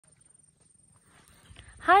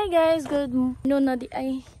Hi guys, good noon na di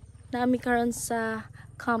ay nami karon sa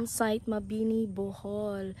campsite Mabini,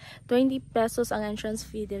 Bohol. 20 pesos ang entrance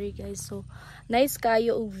fee diri guys. So nice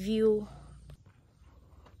kayo og view.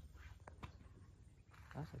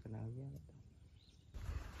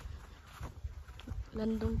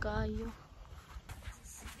 Landong kayo.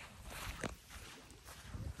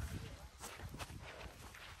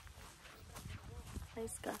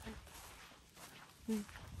 Nice kayo.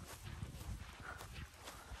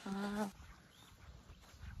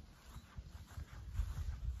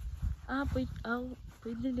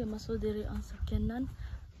 Pwede di masudiri ang sakyanan.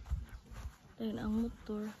 Dahil ang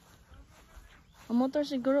motor. Ang motor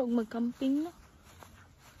siguro mag-camping no.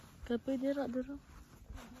 Kaya pwede ra dito.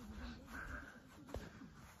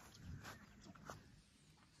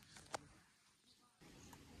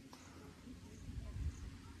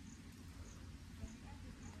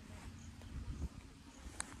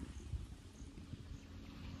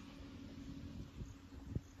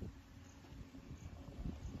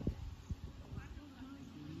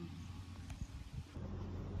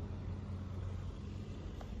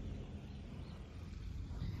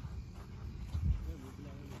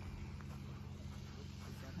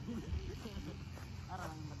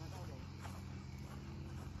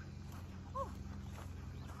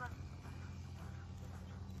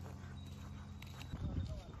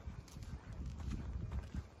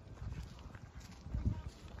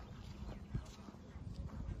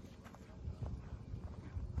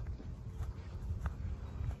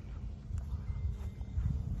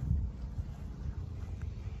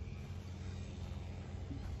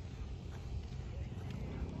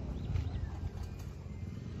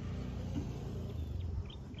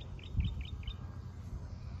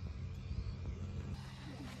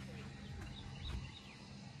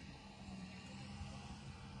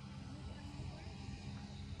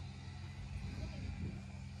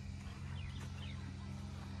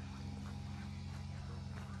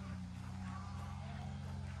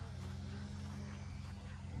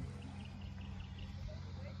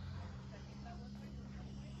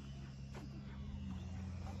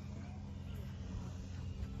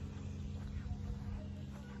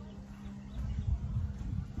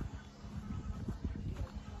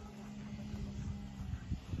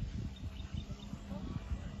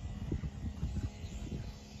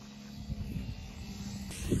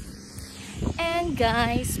 And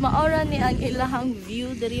guys, maora ni ang ilahang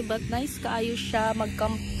view diri, but nice kaayo siya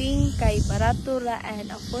mag-camping kay barato ra and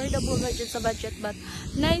affordable ra jud sa budget, but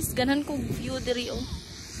nice ganan kog view diri oh.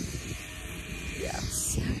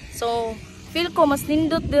 Yes. So, feel ko mas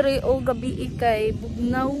nindot diri o gabi kay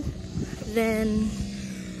bugnaw. Then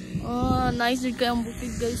nice jud kay ang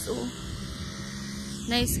bukid guys oh.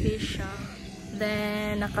 Nice fish siya.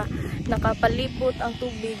 Then nakapalipot ang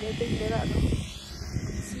tubig ito dira no.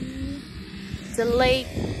 The lake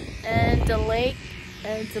and the lake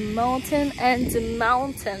and the mountain and the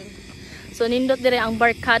mountain. So nindot dire ang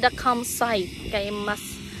barkada campsite kay mas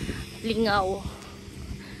lingaw.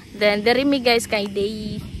 Then dire mi guys kay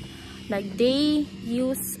day by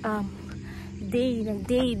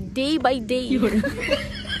day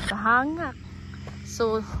kahangak.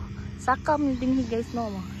 So sakam din guys no.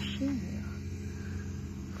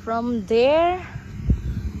 From there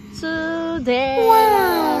to there.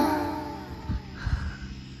 Wow.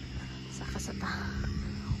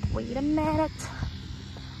 Wait a minute.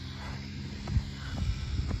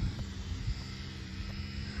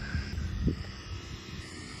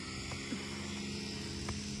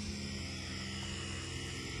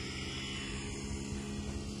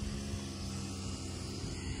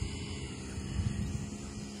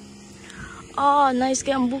 Oh, nice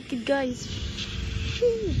kaya ang bukid guys.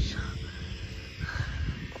 Sheesh.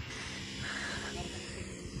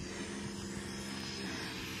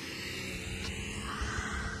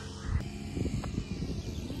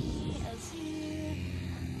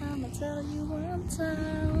 Tell you one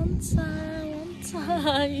time.